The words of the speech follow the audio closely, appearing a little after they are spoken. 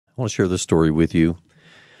want to share this story with you.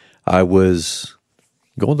 I was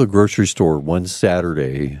going to the grocery store one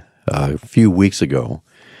Saturday a few weeks ago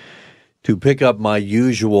to pick up my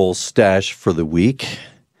usual stash for the week,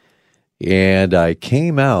 and I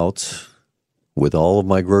came out with all of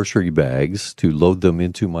my grocery bags to load them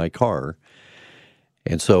into my car.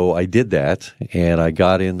 And so I did that, and I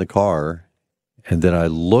got in the car, and then I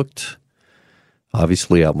looked,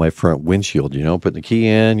 obviously, out my front windshield, putting the key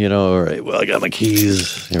in, all right, well, I got my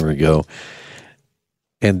keys, here we go.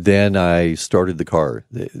 And then I started the car.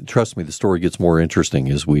 Trust me, the story gets more interesting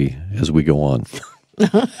as we go on.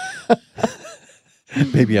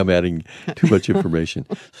 Maybe I'm adding too much information.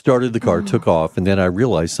 Started the car, took off, and then I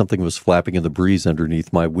realized something was flapping in the breeze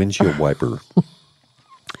underneath my windshield wiper.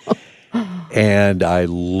 And I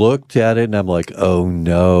looked at it, and I'm like, oh,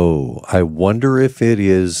 no. I wonder if it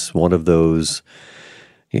is one of those,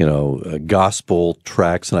 gospel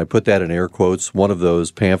tracts, and I put that in air quotes, one of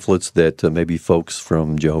those pamphlets that maybe folks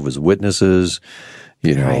from Jehovah's Witnesses,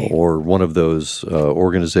 Right. or one of those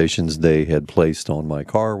organizations they had placed on my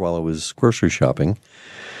car while I was grocery shopping.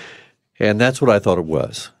 And that's what I thought it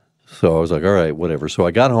was. So I was like, all right, whatever. So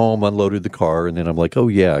I got home, unloaded the car, and then I'm like, oh,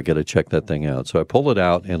 yeah, I got to check that thing out. So I pulled it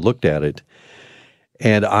out and looked at it,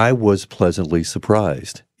 and I was pleasantly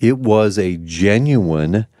surprised. It was a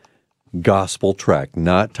genuine gospel tract,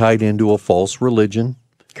 not tied into a false religion.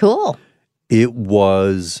 Cool. It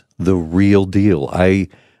was the real deal. I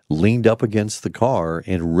leaned up against the car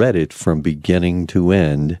and read it from beginning to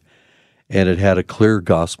end, and it had a clear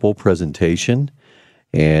gospel presentation,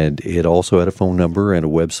 and it also had a phone number and a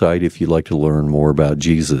website if you'd like to learn more about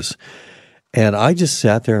Jesus. And I just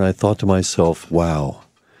sat there and I thought to myself, wow,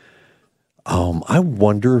 I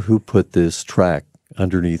wonder who put this tract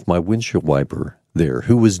underneath my windshield wiper there,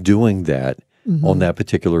 who was doing that on that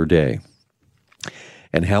particular day,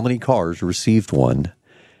 and how many cars received one.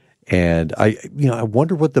 And I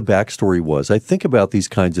wonder what the backstory was. I think about these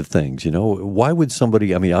kinds of things, why would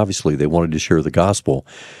somebody, obviously they wanted to share the gospel,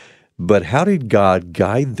 but how did God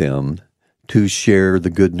guide them to share the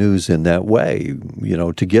good news in that way?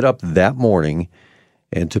 To get up that morning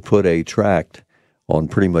and to put a tract on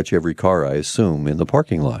pretty much every car, I assume, in the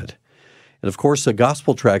parking lot. And of course, the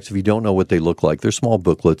gospel tracts, if you don't know what they look like, they're small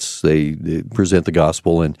booklets. They present the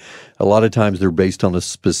gospel, and a lot of times they're based on a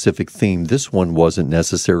specific theme. This one wasn't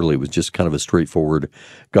necessarily. It was just kind of a straightforward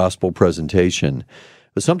gospel presentation.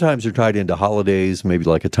 But sometimes they're tied into holidays, maybe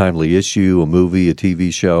like a timely issue, a movie, a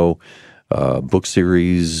TV show, book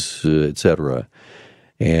series, etc.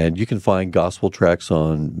 And you can find gospel tracts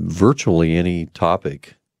on virtually any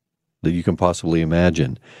topic that you can possibly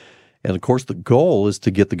imagine. And, of course, the goal is to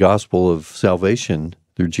get the gospel of salvation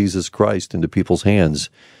through Jesus Christ into people's hands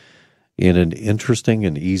in an interesting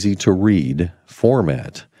and easy-to-read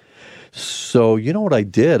format. So, you know what I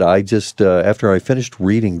did? I just, after I finished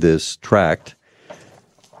reading this tract,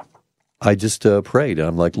 I just prayed.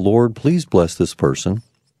 I'm like, Lord, please bless this person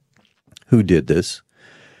who did this.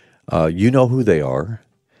 You know who they are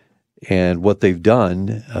and what they've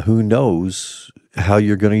done. Who knows how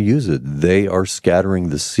you're going to use it. They are scattering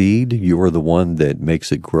the seed. You are the one that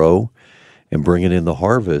makes it grow and bringing in the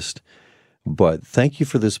harvest. But thank you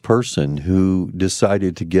for this person who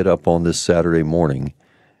decided to get up on this Saturday morning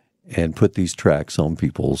and put these tracts on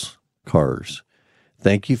people's cars.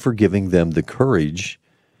 Thank you for giving them the courage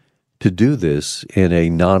to do this in a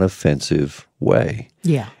non-offensive way.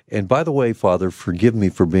 Yeah. And by the way, Father, forgive me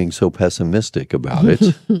for being so pessimistic about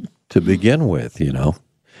it to begin with,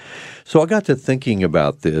 So I got to thinking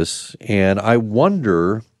about this, and I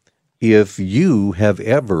wonder if you have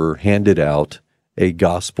ever handed out a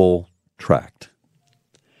gospel tract.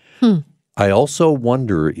 I also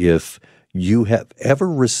wonder if you have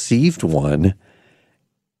ever received one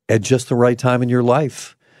at just the right time in your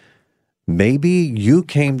life. Maybe you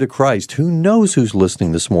came to Christ. Who knows who's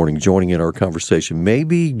listening this morning, joining in our conversation?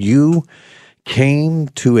 Maybe you came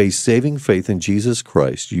to a saving faith in Jesus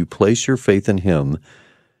Christ. You placed your faith in Him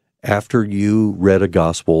after you read a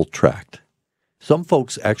gospel tract. Some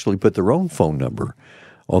folks actually put their own phone number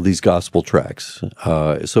on these gospel tracts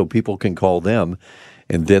so people can call them,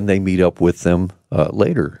 and then they meet up with them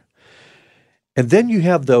later. And then you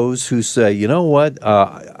have those who say, you know what,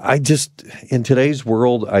 in today's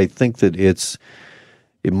world, I think that it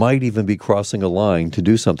might even be crossing a line to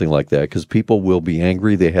do something like that, because people will be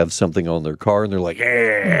angry. They have something on their car, and they're like,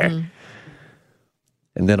 And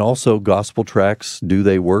then also gospel tracts, do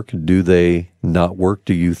they work? Do they not work?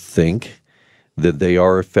 Do you think that they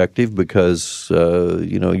are effective? Because,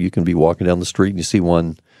 you can be walking down the street and you see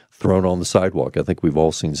one thrown on the sidewalk. I think we've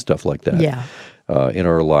all seen stuff like that in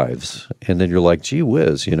our lives. And then you're like, gee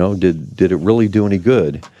whiz, did it really do any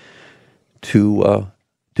good? to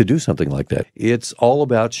do something like that. It's all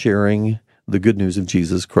about sharing the good news of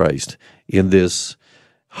Jesus Christ in this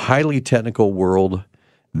highly technical world.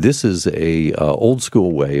 This is a old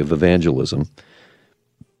school way of evangelism,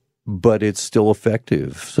 but it's still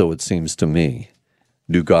effective, so it seems to me.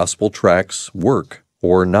 Do gospel tracts work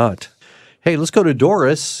or not? Hey, let's go to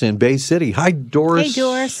Doris in Bay City. Hi, Doris. Hey,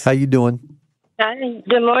 Doris. How you doing? Hi.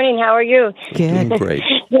 Good morning. How are you? Doing great.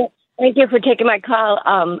 Thank you for taking my call.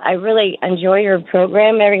 I really enjoy your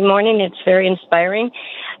program every morning. It's very inspiring.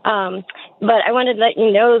 But I wanted to let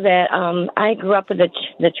you know that I grew up with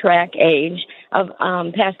the track age. I've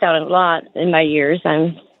passed out a lot in my years.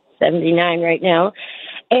 I'm 79 right now.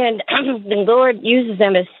 And the Lord uses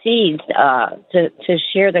them as seeds to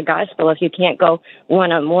share the gospel if you can't go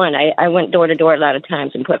one-on-one. I went door to door a lot of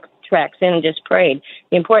times and put tracts in and just prayed.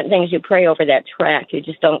 The important thing is you pray over that tract. You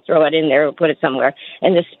just don't throw it in there or put it somewhere.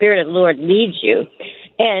 And the Spirit of the Lord leads you.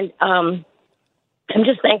 And I'm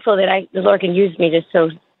just thankful that the Lord can use me to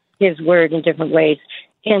sow His word in different ways.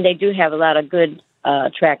 And they do have a lot of good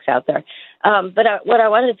tracts out there. But what I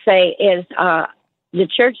wanted to say is the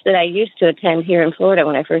church that I used to attend here in Florida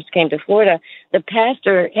when I first came to Florida, the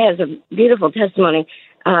pastor has a beautiful testimony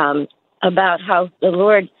about how the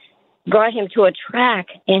Lord brought him to a track,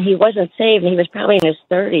 and he wasn't saved, and he was probably in his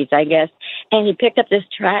 30s, I guess. And he picked up this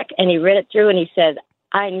track, and he read it through, and he said,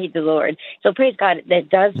 I need the Lord. So praise God, that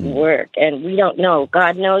does work, and we don't know.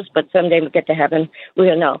 God knows, but someday we'll get to heaven,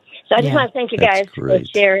 we'll know. So I just want to thank you guys for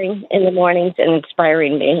sharing in the mornings and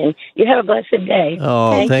inspiring me, and you have a blessed day.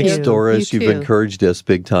 Oh, thanks, Doris. You've encouraged us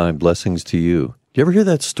big time. Blessings to you. Do you ever hear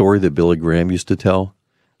that story that Billy Graham used to tell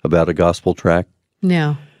about a gospel tract?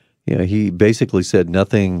 No. Yeah, he basically said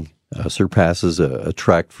nothing surpasses a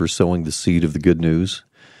tract for sowing the seed of the good news,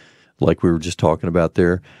 like we were just talking about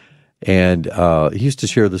there. And he used to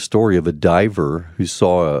share the story of a diver who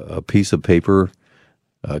saw a piece of paper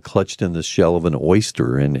clutched in the shell of an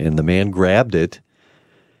oyster, and the man grabbed it,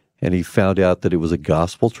 and he found out that it was a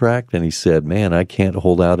gospel tract, and he said, man, I can't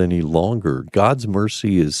hold out any longer. God's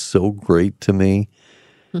mercy is so great to me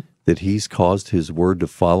that He's caused His word to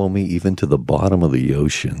follow me even to the bottom of the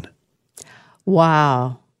ocean.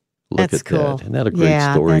 Wow. Look that's at cool. that. Isn't that a great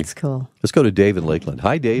story? That's cool. Let's go to Dave in Lakeland.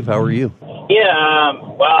 Hi, Dave. How are you? Yeah,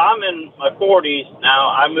 well, I'm in my 40s now.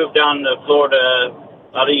 I moved down to Florida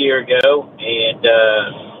about a year ago, and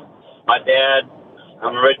my dad,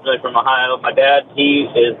 I'm originally from Ohio. My dad, he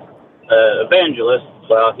is an evangelist.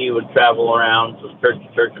 Well, he would travel around from church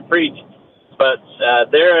to church and preach. But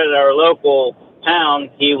there at our local town,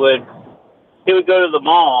 he would go to the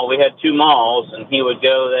mall. We had 2 malls, and he would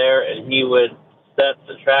go there, and he would set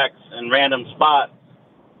the tracks in random spots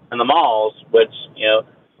in the malls, which,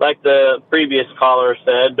 like the previous caller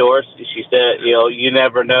said, Doris, she said, you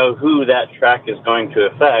never know who that track is going to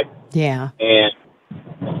affect. Yeah.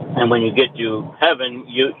 And when you get to heaven,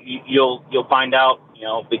 you'll find out,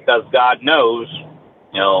 because God knows,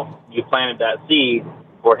 you planted that seed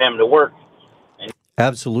for Him to work.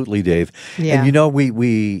 Absolutely, Dave. Yeah. And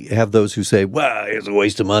we have those who say, well, it's a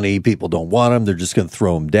waste of money. People don't want them. They're just going to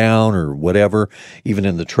throw them down or whatever, even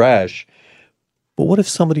in the trash. But what if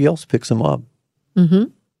somebody else picks them up? Mm-hmm.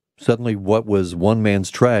 Suddenly what was one man's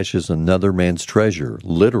trash is another man's treasure,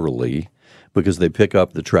 literally, because they pick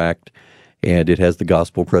up the tract and it has the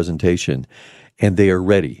gospel presentation and they are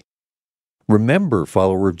ready. Remember,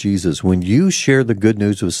 follower of Jesus, when you share the good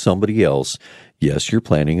news with somebody else, yes, you're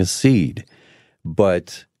planting a seed.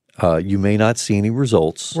 But you may not see any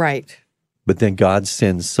results. Right. But then God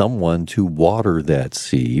sends someone to water that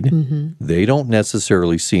seed. Mm-hmm. They don't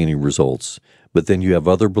necessarily see any results. But then you have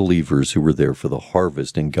other believers who are there for the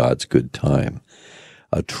harvest in God's good time.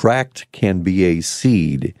 A tract can be a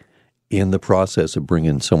seed in the process of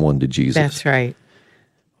bringing someone to Jesus. That's right.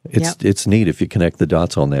 It's neat if you connect the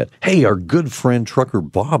dots on that. Hey, our good friend Trucker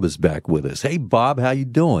Bob is back with us. Hey, Bob, how you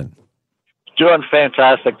doing? Doing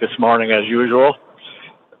fantastic this morning, as usual.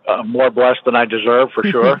 More blessed than I deserve, for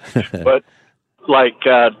sure. But like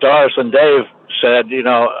Doris and Dave said,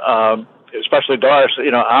 especially Doris,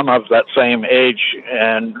 I'm of that same age,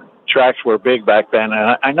 and tracts were big back then.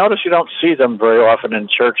 And I notice you don't see them very often in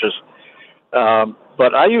churches.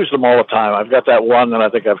 But I use them all the time. I've got that one that I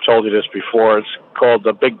think I've told you this before. It's called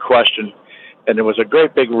The Big Question. And there was a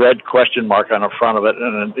great big red question mark on the front of it.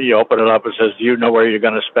 And then you open it up, it says, do you know where you're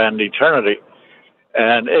going to spend eternity?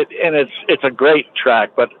 And it's a great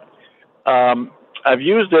tract, but I've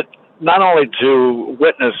used it not only to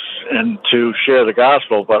witness and to share the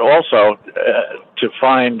gospel, but also to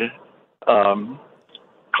find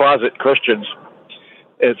closet Christians.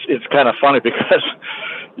 It's kind of funny because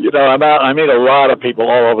I meet a lot of people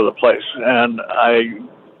all over the place, and I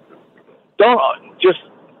don't just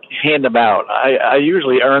hand them out. I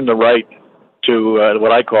usually earn the right to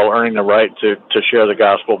what I call earning the right to share the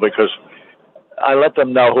gospel, because I let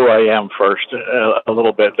them know who I am first a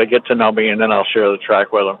little bit. They get to know me, and then I'll share the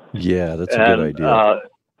track with them. Yeah, that's a good idea.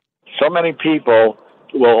 So many people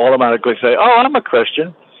will automatically say, "Oh, I'm a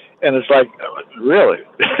Christian," and it's like, really?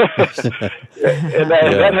 And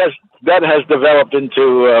that has developed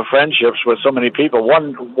into friendships with so many people.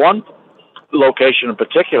 One location in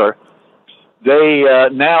particular, they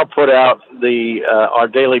now put out our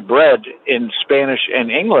daily bread in Spanish and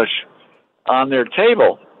English on their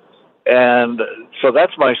table. And so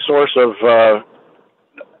that's my source of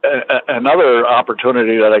another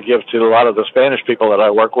opportunity that I give to a lot of the Spanish people that I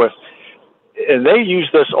work with. And they use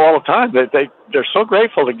this all the time. They're so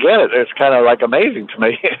grateful to get it. It's kind of like amazing to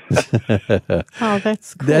me. Oh,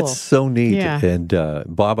 that's cool. That's so neat. Yeah. And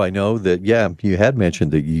Bob, I know that, you had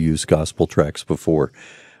mentioned that you use gospel tracts before.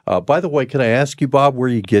 By the way, can I ask you, Bob, where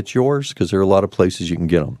you get yours? Because there are a lot of places you can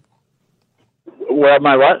get them. Where am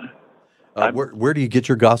I what? Where do you get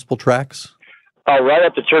your gospel tracts? Oh, right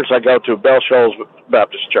at the church I go to, Bell Shoals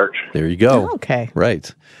Baptist Church. There you go. Oh, okay.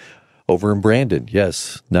 Right. Over in Brandon.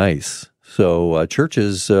 Yes. Nice. So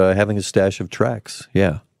churches having a stash of tracts.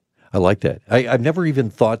 Yeah. I like that. I've never even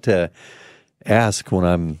thought to ask when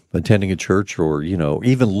I'm attending a church, or,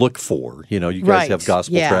 even look for, you guys Right. have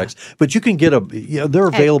gospel Yeah. tracts, but you can get they're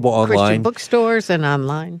available At Christian online. bookstores and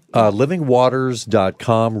online.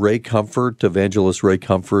 Livingwaters.com, Ray Comfort, Evangelist Ray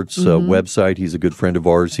Comfort's website. He's a good friend of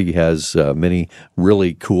ours. He has many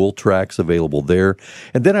really cool tracts available there.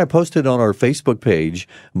 And then I posted on our Facebook page,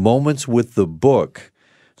 Moments with the Book.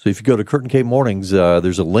 So if you go to Curtin K Mornings,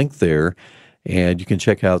 there's a link there, and you can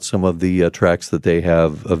check out some of the tracts that they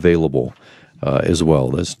have available as well.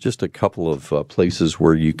 There's just a couple of places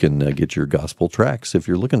where you can get your gospel tracts if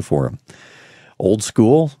you're looking for them. Old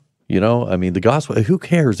school, the gospel. Who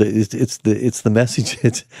cares? It's the message.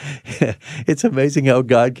 It's amazing how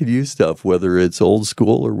God can use stuff, whether it's old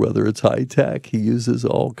school or whether it's high tech. He uses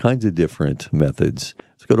all kinds of different methods.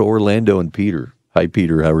 Let's go to Orlando and Peter. Hi,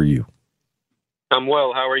 Peter. How are you? I'm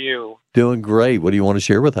well. How are you? Doing great. What do you want to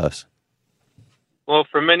share with us? Well,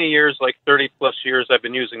 for many years, like 30-plus years, I've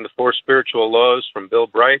been using the 4 spiritual laws from Bill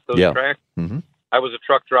Bright, those tracks. Mm-hmm. I was a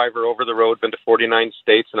truck driver over the road, been to 49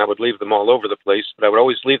 states, and I would leave them all over the place, but I would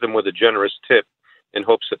always leave them with a generous tip in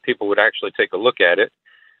hopes that people would actually take a look at it.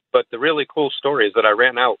 But the really cool story is that I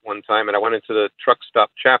ran out one time, and I went into the truck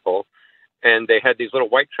stop chapel, and they had these little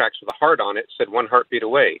white tracks with a heart on it, said 1 heartbeat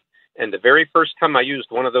away. And the very first time I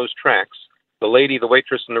used one of those tracks, the lady, the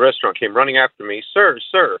waitress in the restaurant, came running after me, sir.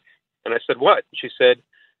 And I said, what? She said,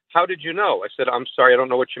 how did you know? I said, I'm sorry, I don't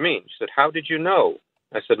know what you mean. She said, how did you know?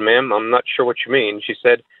 I said, ma'am, I'm not sure what you mean. She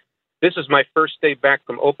said, this is my first day back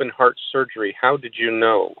from open heart surgery. How did you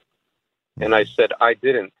know? And I said, I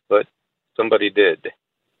didn't, but somebody did.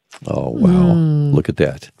 Oh, wow. Look at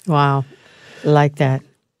that. Wow. Like that.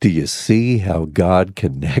 Do you see how God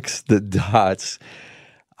connects the dots?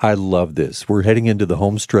 I love this. We're heading into the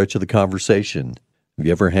home stretch of the conversation. Have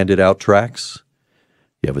you ever handed out tracts?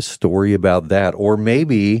 You have a story about that, or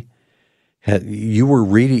maybe you were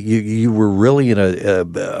reading. You were really in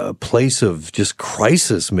a place of just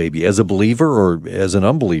crisis, maybe as a believer or as an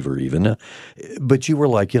unbeliever, even. But you were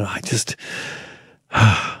like, I'm at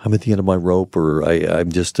the end of my rope, or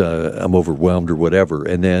I'm overwhelmed, or whatever.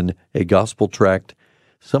 And then a gospel tract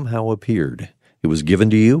somehow appeared. It was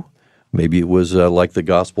given to you. Maybe it was like the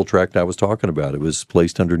gospel tract I was talking about. It was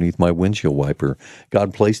placed underneath my windshield wiper.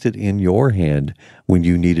 God placed it in your hand when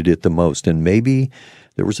you needed it the most. And maybe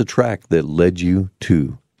there was a tract that led you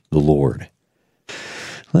to the Lord.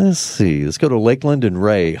 Let's see. Let's go to Lakeland and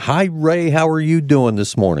Ray. Hi, Ray. How are you doing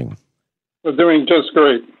this morning? We're doing just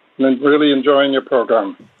great. And really enjoying your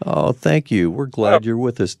program. Oh, thank you. We're glad you're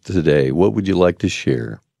with us today. What would you like to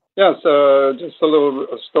share? Yes, just a little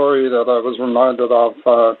story that I was reminded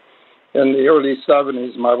of. In the early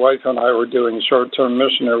 70s, my wife and I were doing short-term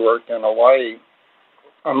missionary work in Hawaii.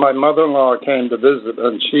 And my mother-in-law came to visit,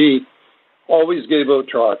 and she always gave out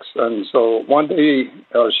tracts. And so one day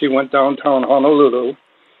she went downtown Honolulu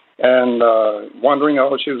and wondering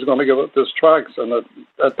how she was going to give out this tracts. And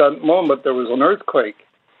at that moment, there was an earthquake.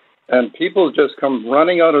 And people just come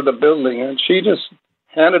running out of the building, and she just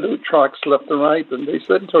handed out tracts left and right. And they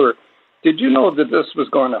said to her, did you know that this was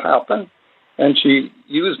going to happen? And she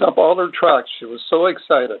used up all her tracts. She was so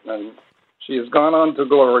excited. And she has gone on to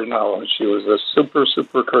glory now. And she was a super,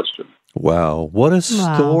 super Christian. Wow. What a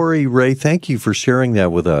story, Ray. Thank you for sharing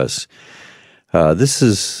that with us. This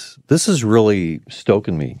This is really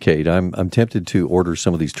stoking me, Kate. I'm tempted to order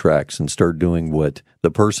some of these tracks and start doing what the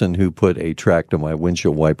person who put a track to my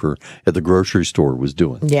windshield wiper at the grocery store was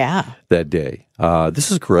doing Yeah. that day. This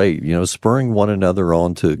is great. Spurring one another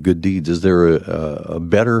on to good deeds. Is there a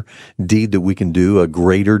better deed that we can do, a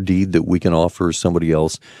greater deed that we can offer somebody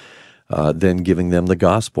else than giving them the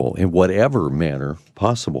gospel in whatever manner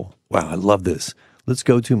possible? Wow, I love this. Let's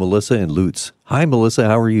go to Melissa in Lutz. Hi, Melissa.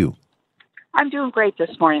 How are you? I'm doing great this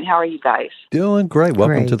morning. How are you guys? Doing great.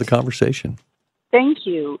 Welcome Great. to the conversation. Thank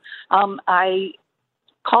you. I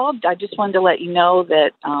called. I just wanted to let you know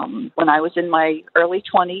that when I was in my early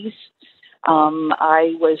 20s,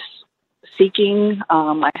 I was seeking.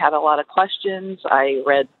 I had a lot of questions. I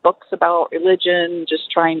read books about religion,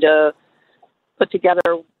 just trying to put together,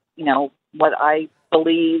 what I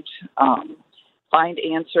believed, find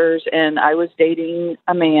answers. And I was dating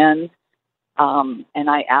a man. And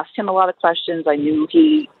I asked him a lot of questions. I knew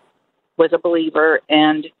he was a believer,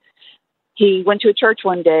 and he went to a church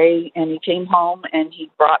one day, and he came home, and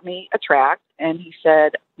he brought me a tract, and he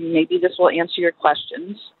said, maybe this will answer your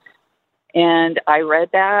questions. And I read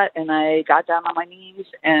that, and I got down on my knees,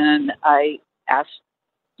 and I asked,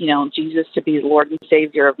 Jesus to be the Lord and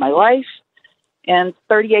Savior of my life. And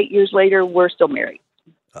 38 years later, we're still married.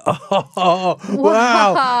 Oh,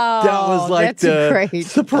 wow. That was like that's the great.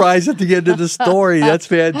 surprise at the end of the story. That's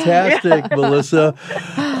fantastic, Melissa.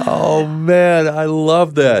 Oh, man, I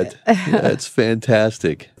love that. That's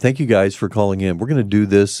fantastic. Thank you guys for calling in. We're going to do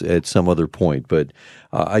this at some other point, but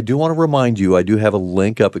I do want to remind you, I do have a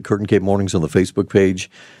link up at Kurt and Kate Mornings on the Facebook page.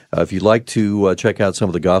 If you'd like to check out some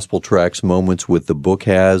of the gospel tracks, moments with the book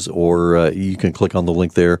has, or you can click on the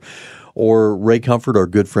link there. Or Ray Comfort, our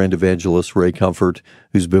good friend evangelist Ray Comfort,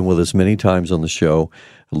 who's been with us many times on the show,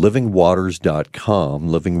 livingwaters.com,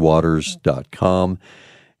 livingwaters.com.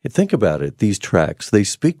 And think about it, these tracks, they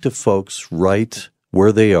speak to folks right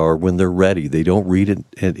where they are when they're ready. They don't read it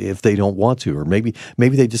if they don't want to, or maybe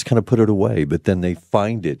they just kind of put it away, but then they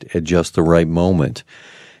find it at just the right moment.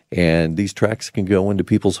 And these tracks can go into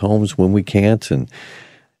people's homes when we can't. And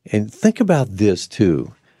think about this,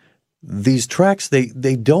 too. These tracks, they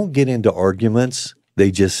don't get into arguments. They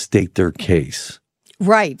just state their case.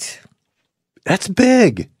 Right. That's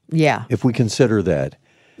big. Yeah. If we consider that.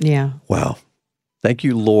 Yeah. Wow. Thank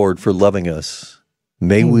you, Lord, for loving us.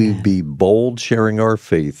 May we be bold sharing our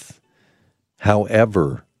faith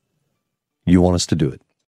however you want us to do it.